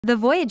The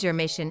Voyager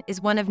mission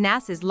is one of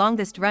NASA's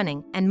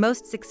longest-running and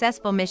most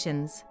successful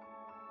missions.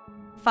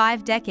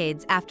 5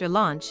 decades after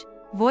launch,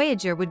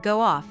 Voyager would go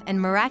off and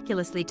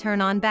miraculously turn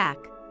on back,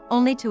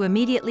 only to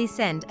immediately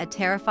send a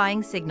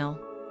terrifying signal.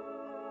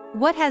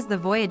 What has the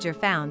Voyager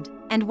found,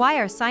 and why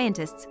are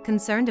scientists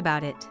concerned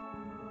about it?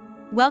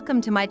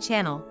 Welcome to my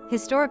channel,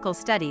 Historical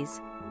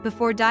Studies.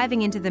 Before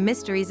diving into the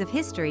mysteries of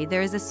history,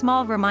 there is a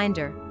small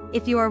reminder.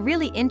 If you are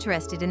really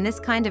interested in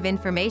this kind of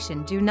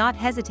information, do not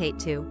hesitate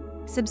to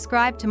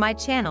subscribe to my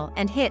channel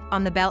and hit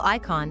on the bell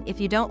icon if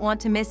you don't want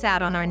to miss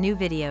out on our new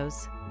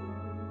videos.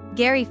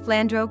 Gary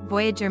Flandro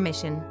Voyager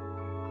mission.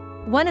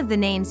 One of the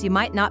names you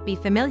might not be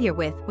familiar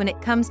with when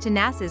it comes to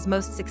NASA's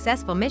most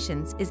successful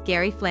missions is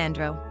Gary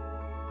Flandro.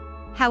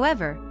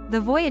 However,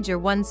 the Voyager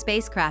 1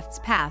 spacecraft's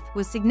path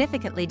was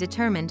significantly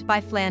determined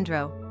by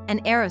Flandro, an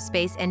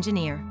aerospace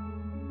engineer.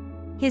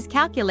 His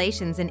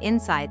calculations and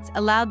insights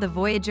allowed the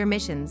Voyager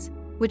missions,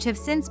 which have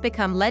since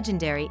become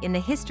legendary in the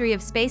history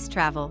of space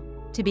travel,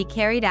 to be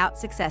carried out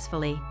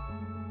successfully.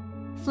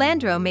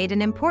 Flandro made an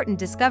important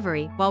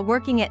discovery while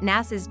working at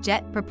NASA's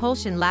Jet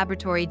Propulsion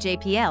Laboratory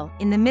JPL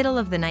in the middle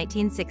of the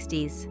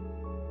 1960s.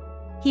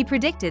 He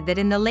predicted that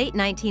in the late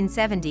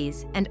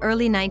 1970s and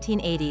early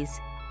 1980s,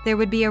 there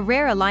would be a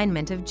rare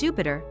alignment of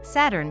Jupiter,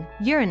 Saturn,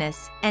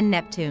 Uranus, and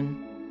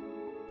Neptune.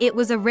 It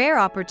was a rare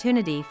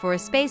opportunity for a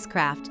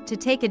spacecraft to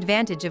take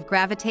advantage of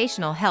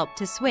gravitational help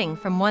to swing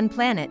from one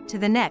planet to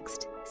the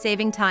next,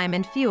 saving time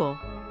and fuel,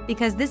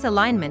 because this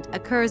alignment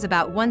occurs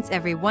about once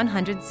every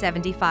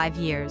 175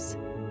 years.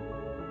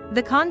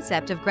 The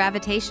concept of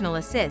gravitational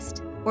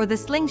assist, or the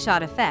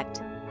slingshot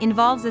effect,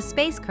 involves a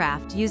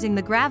spacecraft using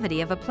the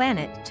gravity of a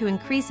planet to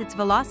increase its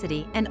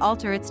velocity and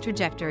alter its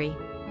trajectory.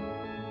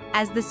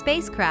 As the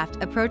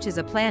spacecraft approaches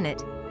a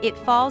planet, it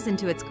falls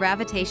into its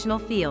gravitational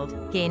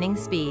field, gaining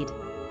speed.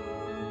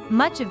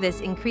 Much of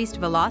this increased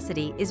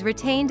velocity is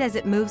retained as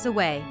it moves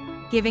away,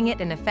 giving it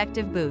an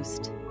effective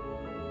boost.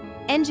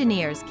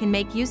 Engineers can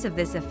make use of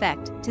this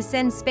effect to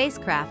send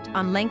spacecraft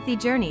on lengthy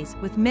journeys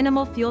with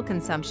minimal fuel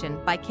consumption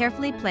by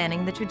carefully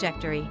planning the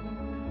trajectory.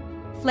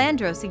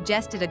 Flandro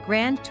suggested a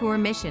grand tour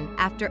mission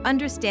after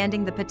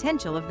understanding the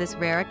potential of this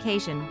rare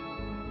occasion.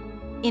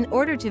 In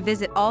order to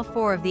visit all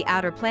 4 of the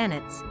outer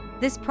planets,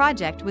 this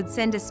project would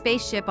send a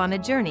spaceship on a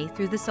journey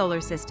through the solar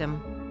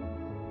system.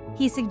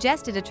 He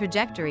suggested a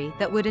trajectory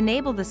that would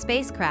enable the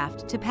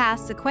spacecraft to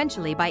pass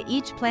sequentially by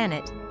each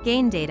planet,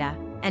 gain data,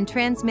 and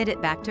transmit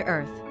it back to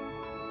Earth.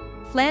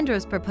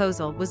 Flandro's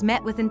proposal was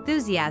met with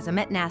enthusiasm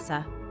at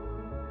NASA.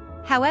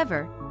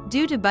 However,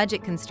 due to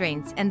budget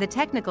constraints and the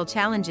technical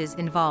challenges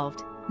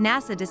involved,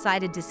 NASA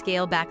decided to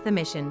scale back the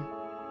mission.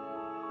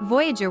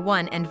 Voyager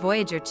 1 and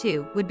Voyager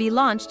 2 would be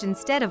launched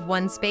instead of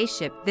one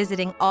spaceship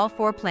visiting all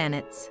 4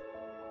 planets.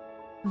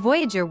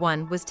 Voyager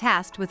 1 was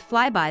tasked with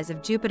flybys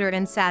of Jupiter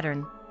and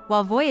Saturn,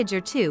 while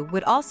Voyager 2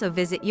 would also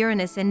visit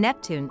Uranus and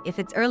Neptune if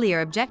its earlier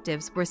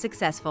objectives were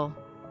successful.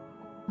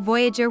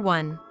 Voyager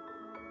 1.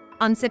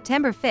 On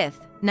September 5,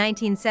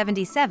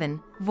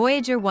 1977,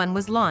 Voyager 1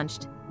 was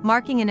launched,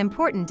 marking an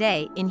important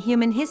day in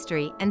human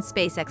history and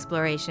space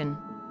exploration.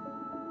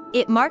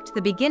 It marked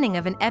the beginning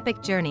of an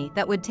epic journey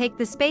that would take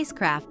the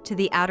spacecraft to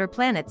the outer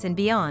planets and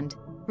beyond,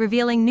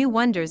 revealing new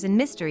wonders and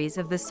mysteries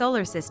of the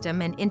solar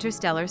system and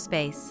interstellar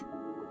space.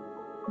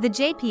 The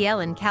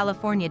JPL in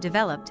California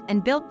developed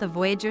and built the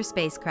Voyager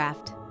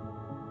spacecraft.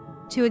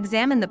 To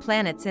examine the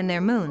planets and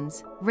their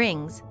moons,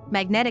 rings,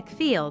 magnetic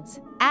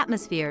fields,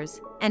 atmospheres,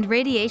 and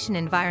radiation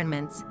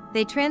environments,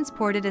 they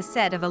transported a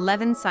set of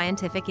 11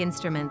 scientific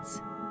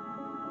instruments.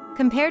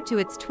 Compared to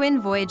its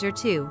twin Voyager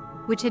 2,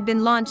 which had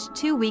been launched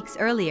 2 weeks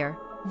earlier,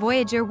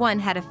 Voyager 1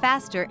 had a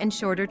faster and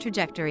shorter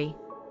trajectory.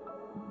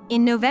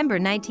 In November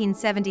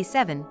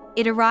 1977,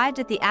 it arrived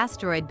at the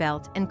asteroid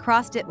belt and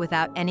crossed it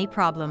without any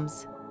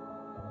problems.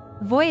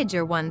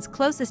 Voyager 1's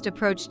closest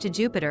approach to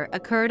Jupiter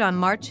occurred on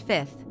March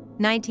 5,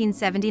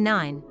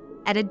 1979,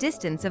 at a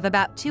distance of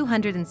about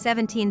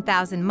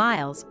 217,000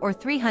 miles or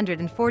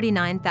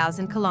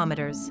 349,000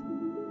 kilometers.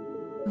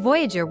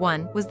 Voyager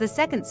 1 was the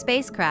second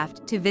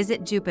spacecraft to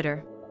visit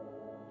Jupiter.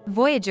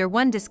 Voyager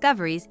 1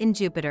 discoveries in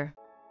Jupiter.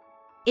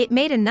 It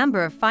made a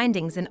number of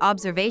findings and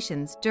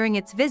observations during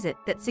its visit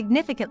that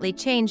significantly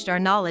changed our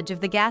knowledge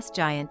of the gas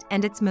giant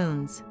and its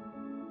moons.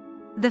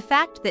 The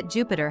fact that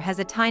Jupiter has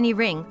a tiny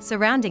ring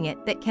surrounding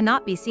it that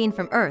cannot be seen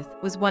from Earth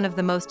was one of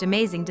the most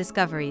amazing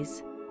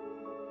discoveries.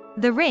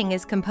 The ring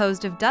is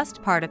composed of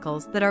dust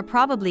particles that are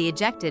probably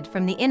ejected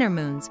from the inner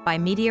moons by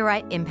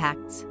meteorite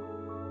impacts.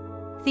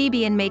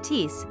 Thebe and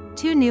Métis,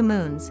 2 new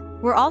moons,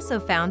 were also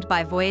found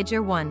by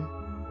Voyager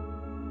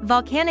 1.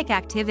 Volcanic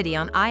activity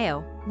on Io,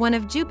 one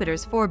of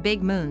Jupiter's 4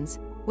 big moons,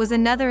 was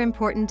another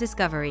important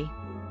discovery.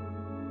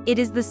 It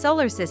is the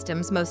solar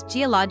system's most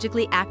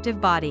geologically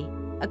active body,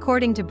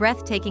 according to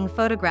breathtaking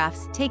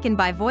photographs taken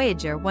by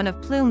Voyager 1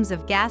 of plumes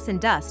of gas and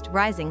dust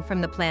rising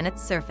from the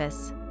planet's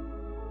surface.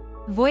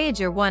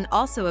 Voyager 1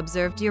 also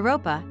observed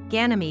Europa,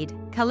 Ganymede,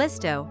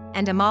 Callisto,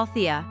 and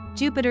Amalthea,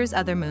 Jupiter's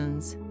other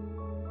moons.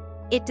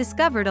 It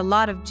discovered a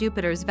lot of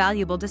Jupiter's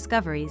valuable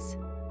discoveries.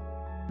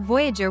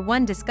 Voyager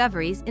 1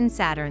 discoveries in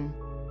Saturn.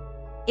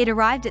 It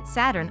arrived at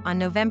Saturn on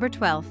November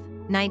 12,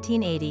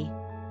 1980.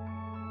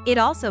 It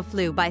also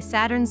flew by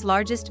Saturn's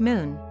largest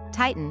moon,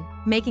 Titan,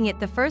 making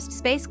it the first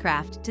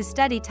spacecraft to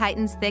study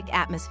Titan's thick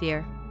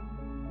atmosphere.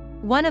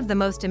 One of the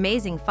most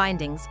amazing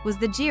findings was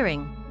the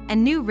G-ring, a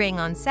new ring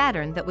on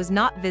Saturn that was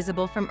not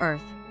visible from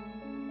Earth.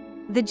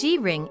 The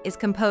G-ring is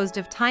composed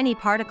of tiny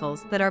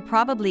particles that are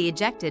probably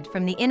ejected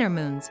from the inner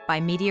moons by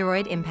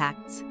meteoroid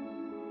impacts.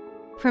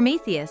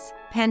 Prometheus,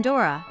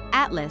 Pandora,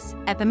 Atlas,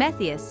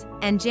 Epimetheus,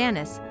 and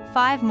Janus,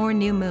 5 more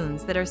new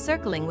moons that are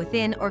circling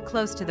within or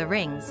close to the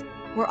rings,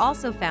 were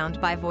also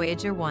found by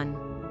Voyager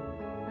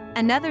 1.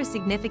 Another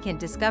significant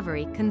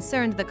discovery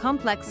concerned the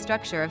complex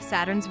structure of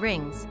Saturn's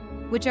rings,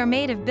 which are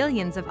made of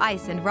billions of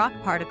ice and rock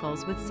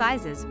particles with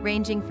sizes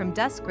ranging from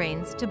dust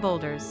grains to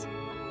boulders.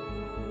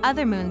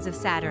 Other moons of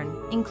Saturn,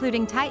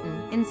 including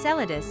Titan,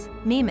 Enceladus,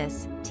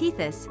 Mimas,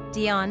 Tethys,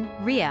 Dione,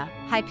 Rhea,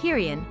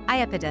 Hyperion,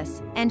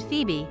 Iapetus, and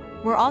Phoebe,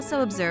 were also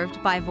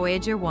observed by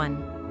Voyager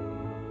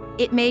 1.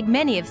 It made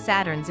many of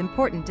Saturn's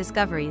important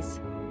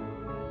discoveries.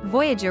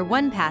 Voyager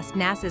 1 passed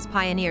NASA's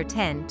Pioneer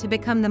 10 to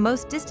become the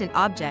most distant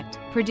object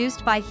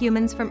produced by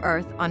humans from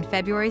Earth on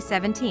February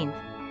 17,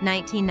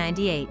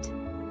 1998.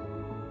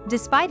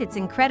 Despite its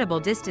incredible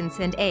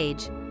distance and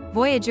age,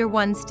 Voyager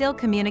 1 still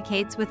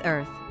communicates with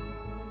Earth.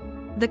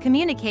 The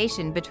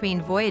communication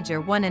between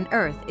Voyager 1 and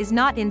Earth is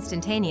not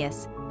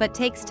instantaneous, but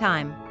takes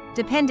time,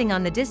 depending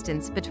on the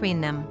distance between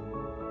them.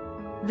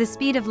 The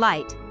speed of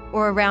light,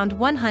 or around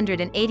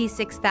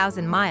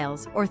 186,000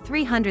 miles or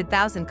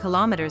 300,000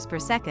 kilometers per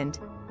second,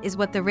 is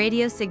what the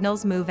radio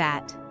signals move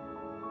at.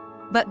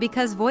 But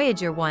because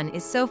Voyager 1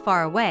 is so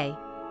far away,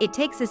 it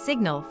takes a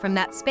signal from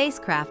that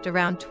spacecraft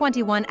around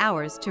 21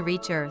 hours to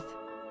reach Earth.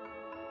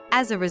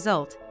 As a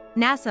result,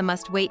 NASA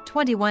must wait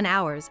 21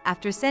 hours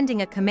after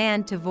sending a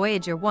command to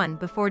Voyager 1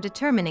 before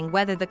determining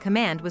whether the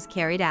command was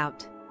carried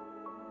out.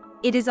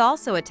 It is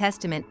also a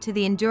testament to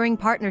the enduring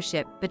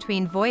partnership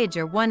between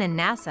Voyager 1 and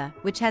NASA,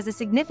 which has a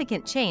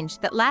significant change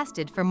that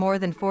lasted for more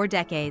than 4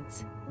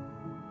 decades.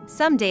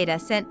 Some data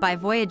sent by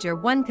Voyager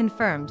 1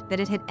 confirmed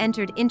that it had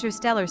entered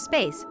interstellar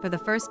space for the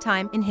first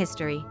time in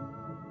history.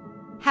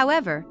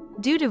 However,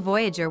 due to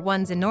Voyager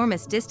 1's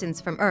enormous distance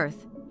from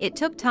Earth, it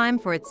took time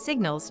for its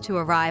signals to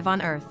arrive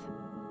on Earth.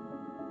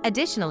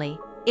 Additionally,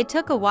 it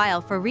took a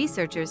while for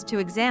researchers to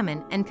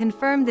examine and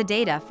confirm the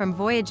data from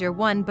Voyager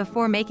 1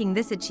 before making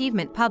this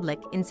achievement public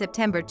in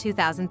September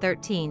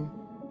 2013.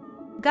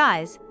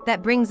 Guys,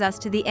 that brings us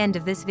to the end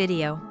of this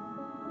video.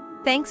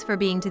 Thanks for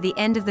being to the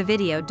end of the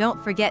video.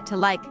 Don't forget to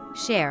like,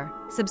 share,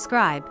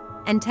 subscribe,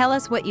 and tell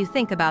us what you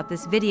think about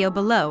this video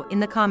below in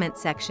the comment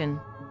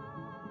section.